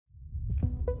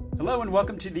Hello and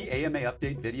welcome to the AMA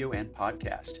Update video and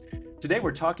podcast. Today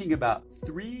we're talking about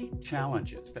 3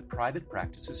 challenges that private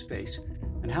practices face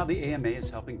and how the AMA is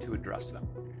helping to address them.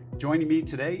 Joining me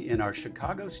today in our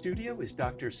Chicago studio is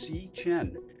Dr. Sea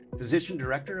Chen, Physician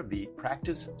Director of the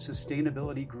Practice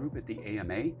Sustainability Group at the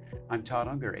AMA. I'm Todd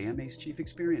Unger, AMA's Chief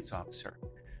Experience Officer.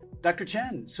 Dr.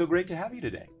 Chen, so great to have you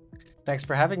today. Thanks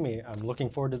for having me. I'm looking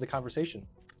forward to the conversation.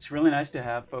 It's really nice to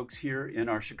have folks here in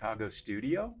our Chicago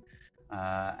studio.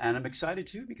 And I'm excited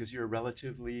too because you're a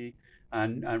relative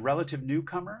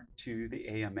newcomer to the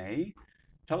AMA.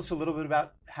 Tell us a little bit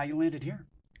about how you landed here.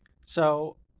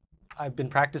 So I've been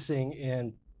practicing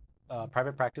in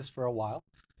private practice for a while,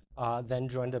 then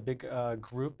joined a big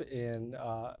group in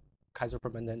Kaiser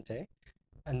Permanente,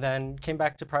 and then came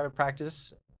back to private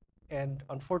practice. And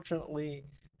unfortunately,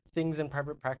 things in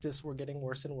private practice were getting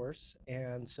worse and worse.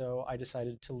 And so I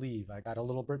decided to leave. I got a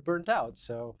little bit burnt out.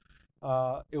 So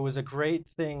it was a great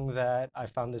thing that I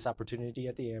found this opportunity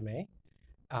at the AMA.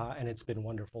 And it's been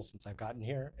wonderful since I've gotten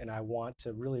here. And I want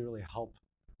to really help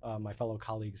my fellow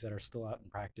colleagues that are still out in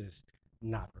practice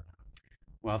not burn out.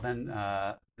 Well, then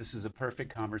this is a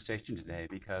perfect conversation today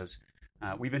because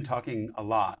we've been talking a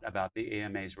lot about the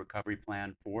AMA's recovery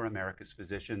plan for America's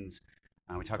physicians.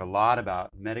 We talk a lot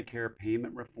about Medicare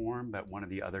payment reform, but one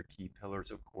of the other key pillars,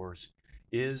 of course,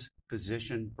 is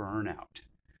physician burnout.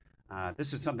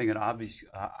 This is something that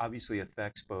obviously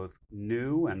affects both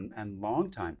new and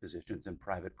longtime physicians in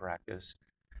private practice.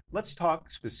 Let's talk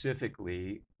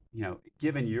specifically,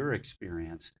 given your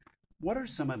experience, what are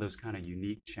some of those kind of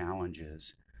unique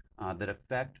challenges that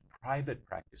affect private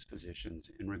practice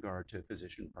physicians in regard to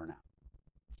physician burnout?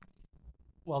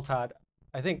 Well, Todd,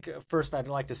 I think first I'd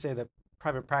like to say that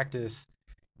private practice,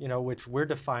 which we're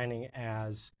defining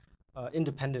as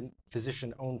independent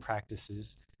physician-owned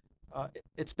practices,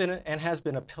 it's been and has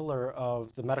been a pillar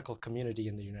of the medical community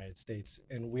in the United States.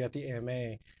 And we at the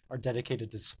AMA are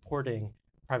dedicated to supporting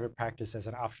private practice as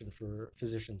an option for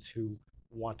physicians who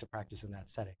want to practice in that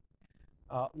setting.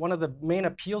 One of the main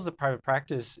appeals of private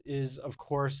practice is, of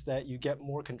course, that you get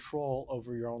more control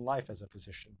over your own life as a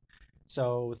physician.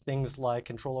 So things like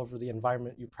control over the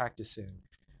environment you practice in,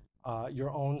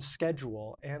 your own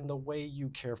schedule, and the way you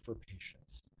care for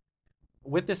patients.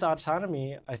 With this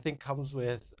autonomy, I think comes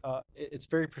with, it's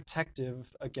very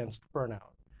protective against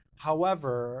burnout.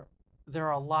 However, there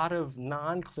are a lot of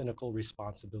non-clinical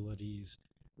responsibilities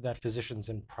that physicians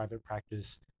in private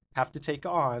practice have to take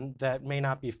on that may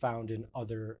not be found in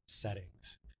other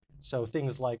settings. So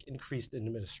things like increased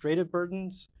administrative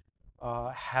burdens,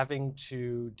 having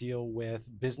to deal with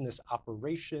business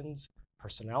operations,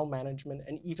 personnel management,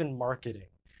 and even marketing.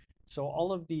 So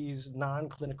all of these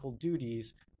non-clinical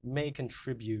duties may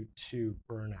contribute to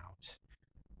burnout.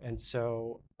 And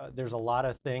so there's a lot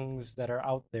of things that are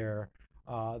out there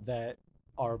that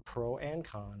are pro and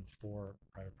con for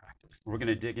private practice. We're going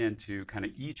to dig into kind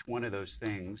of each one of those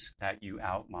things that you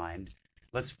outlined.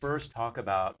 Let's first talk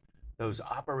about those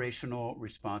operational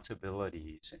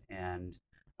responsibilities and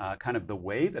kind of the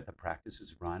way that the practice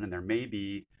is run. And there may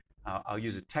be, I'll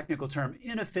use a technical term,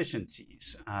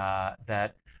 inefficiencies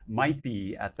that might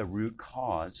be at the root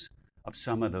cause of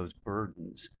some of those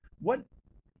burdens. What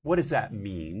does that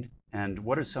mean? And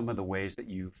what are some of the ways that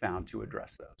you found to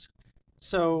address those?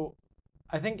 So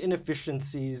I think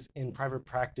inefficiencies in private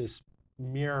practice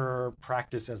mirror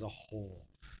practice as a whole,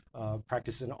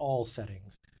 practice in all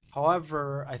settings.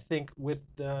 However, I think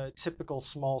with the typical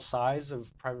small size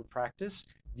of private practice,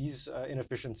 these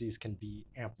inefficiencies can be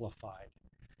amplified.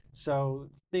 So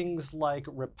things like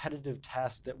repetitive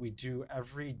tasks that we do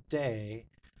every day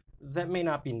that may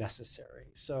not be necessary.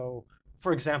 So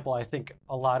for example, I think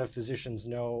a lot of physicians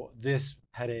know this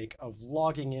headache of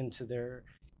logging into their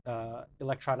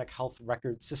electronic health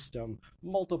record system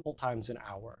multiple times an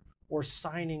hour, or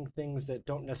signing things that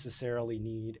don't necessarily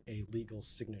need a legal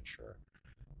signature.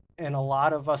 And a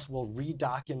lot of us will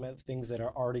redocument things that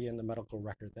are already in the medical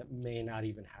record that may not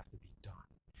even have to be done.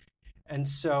 And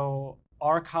so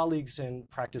our colleagues in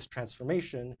practice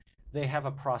transformation, they have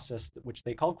a process which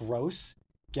they call GROSS,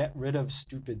 get rid of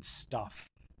stupid stuff,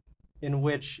 in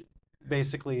which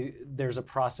basically there's a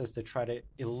process to try to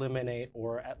eliminate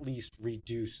or at least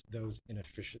reduce those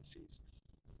inefficiencies.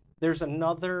 There's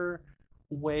another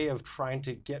way of trying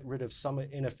to get rid of some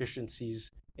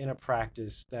inefficiencies in a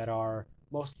practice that are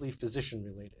mostly physician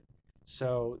related.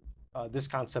 So this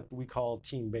concept we call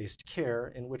team-based care,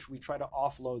 in which we try to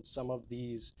offload some of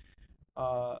these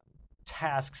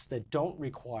tasks that don't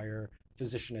require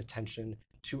physician attention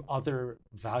to other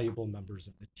valuable members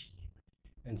of the team.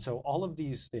 And so all of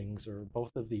these things, or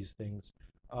both of these things,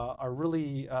 are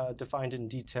really defined in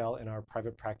detail in our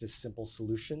private practice simple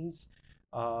solutions.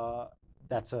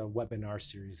 That's a webinar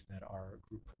series that our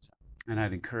group puts out. And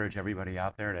I'd encourage everybody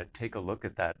out there to take a look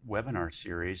at that webinar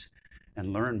series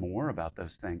and learn more about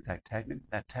those things. That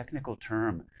technical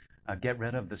term, get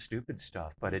rid of the stupid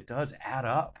stuff, but it does add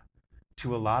up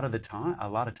to a lot of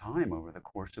time over the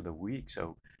course of the week.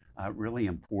 So really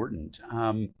important.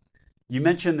 You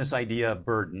mentioned this idea of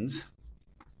burdens.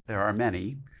 There are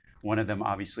many. One of them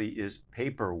obviously is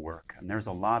paperwork, and there's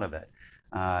a lot of it.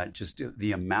 Just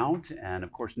the amount, and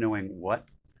of course knowing what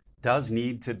does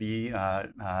need to be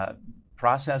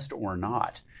processed or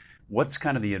not. What's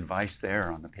kind of the advice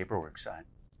there on the paperwork side?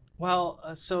 Well,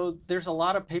 so there's a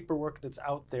lot of paperwork that's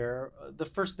out there. The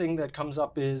first thing that comes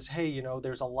up is, hey,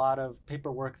 there's a lot of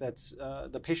paperwork that's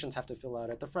the patients have to fill out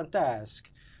at the front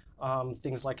desk.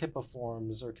 Things like HIPAA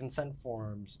forms or consent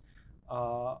forms,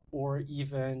 or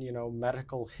even,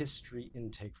 medical history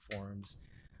intake forms.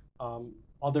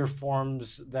 Other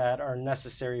forms that are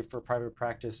necessary for private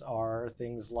practice are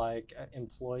things like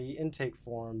employee intake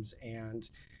forms and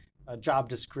job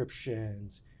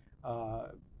descriptions,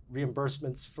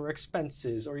 reimbursements for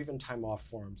expenses, or even time off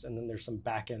forms. And then there's some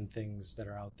back-end things that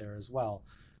are out there as well.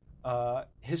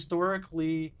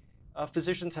 Historically,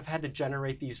 physicians have had to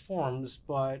generate these forms,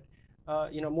 but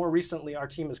more recently, our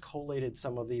team has collated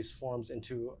some of these forms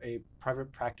into a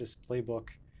private practice playbook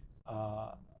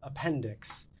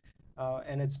appendix.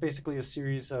 And it's basically a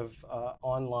series of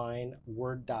online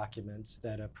Word documents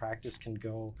that a practice can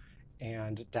go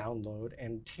and download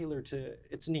and tailor to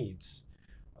its needs.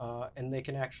 And they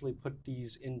can actually put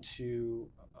these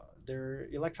into their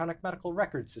electronic medical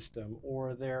record system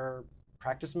or their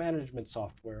practice management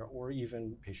software or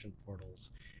even patient portals.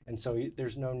 And so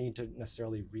there's no need to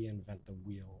necessarily reinvent the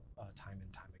wheel time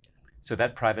and time again. So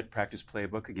that private practice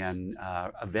playbook, again,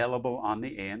 available on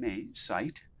the AMA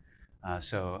site.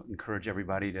 So encourage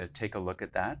everybody to take a look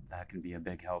at that. That can be a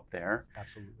big help there.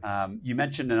 Absolutely. You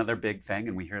mentioned another big thing,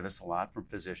 and we hear this a lot from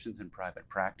physicians in private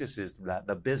practice, is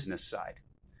the business side.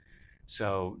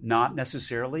 So not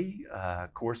necessarily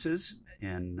courses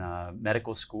in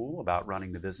medical school about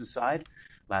running the business side.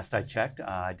 Last I checked,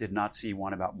 I did not see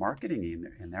one about marketing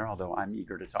in there, although I'm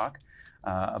eager to talk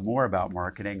more about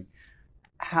marketing.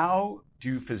 How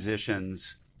do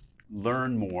physicians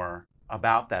learn more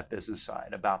about that business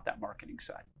side, about that marketing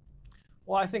side?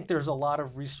 Well, I think there's a lot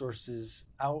of resources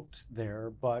out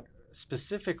there, but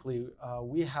specifically,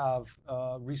 we have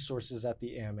resources at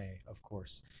the AMA, of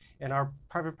course. And our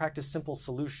Private Practice Simple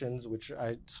Solutions, which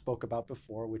I spoke about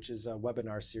before, which is a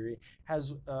webinar series,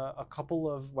 has a couple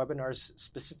of webinars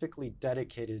specifically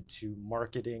dedicated to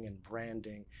marketing and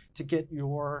branding to get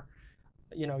your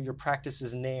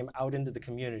practice's name out into the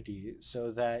community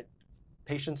so that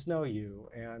patients know you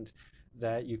and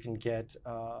that you can get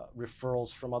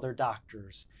referrals from other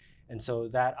doctors. And so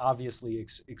that obviously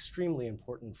is extremely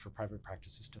important for private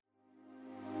practices too.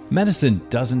 Medicine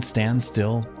doesn't stand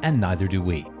still, and neither do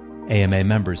we. AMA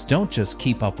members don't just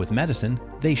keep up with medicine,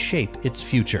 they shape its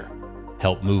future.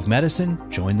 Help move medicine,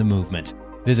 join the movement.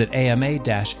 Visit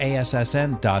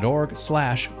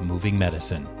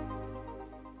ama-assn.org/movingmedicine.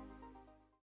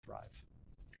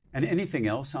 And anything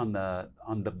else on the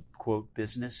quote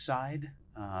business side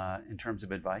in terms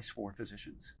of advice for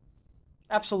physicians?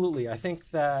 Absolutely. I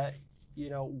think that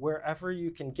wherever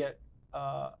you can get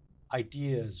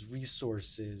ideas,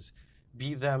 resources,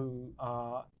 be them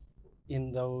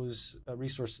in those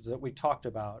resources that we talked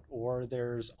about, or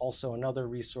there's also another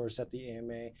resource at the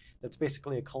AMA that's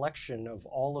basically a collection of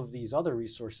all of these other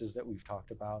resources that we've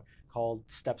talked about called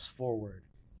Steps Forward.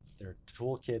 There are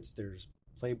toolkits, there's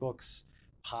playbooks,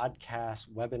 podcasts,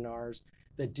 webinars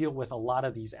that deal with a lot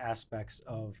of these aspects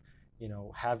of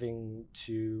having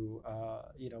to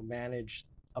manage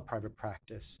a private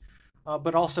practice.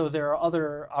 But also there are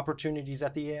other opportunities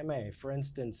at the AMA. For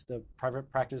instance, the private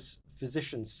practice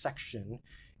physicians section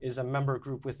is a member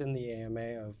group within the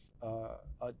AMA of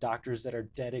doctors that are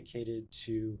dedicated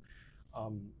to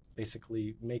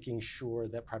basically making sure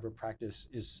that private practice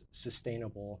is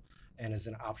sustainable and is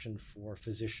an option for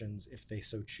physicians if they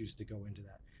so choose to go into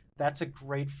that. That's a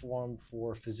great forum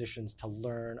for physicians to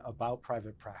learn about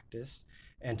private practice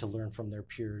and to learn from their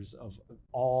peers of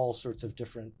all sorts of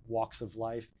different walks of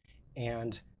life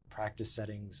and practice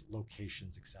settings,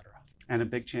 locations, etc. And a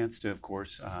big chance to, of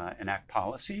course, enact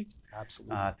policy.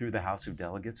 Absolutely. Through the House of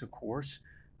Delegates, of course,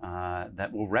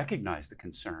 that will recognize the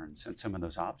concerns and some of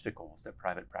those obstacles that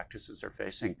private practices are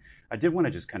facing. I did want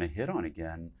to just kind of hit on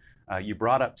again, you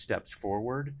brought up Steps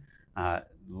Forward.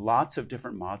 Lots of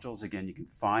different modules. Again, you can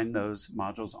find those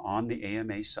modules on the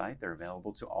AMA site. They're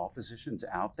available to all physicians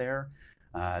out there.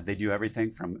 They do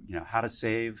everything from how to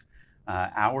save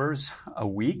hours a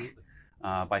week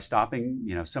by stopping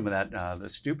some of that the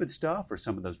stupid stuff or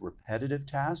some of those repetitive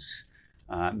tasks,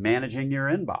 managing your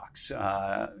inbox,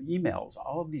 emails,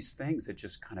 all of these things that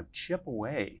just kind of chip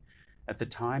away at the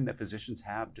time that physicians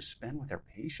have to spend with their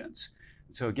patients.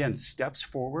 So again, steps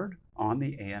forward on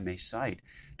the AMA site.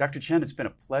 Dr. Chen, it's been a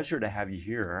pleasure to have you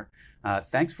here.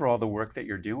 Thanks for all the work that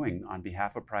you're doing on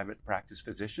behalf of private practice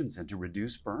physicians and to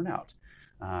reduce burnout.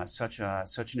 Such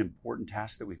an important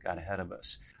task that we've got ahead of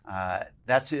us.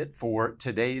 That's it for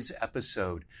today's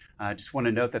episode. I just want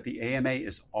to note that the AMA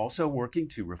is also working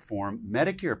to reform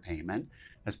Medicare payment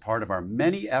as part of our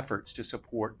many efforts to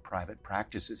support private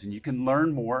practices. And you can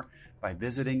learn more by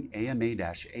visiting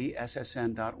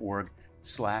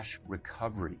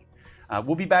ama-assn.org/recovery.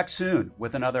 We'll be back soon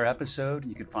with another episode.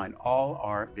 You can find all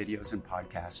our videos and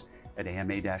podcasts at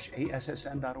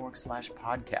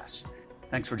ama-assn.org/podcasts.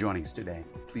 Thanks for joining us today.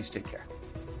 Please take care.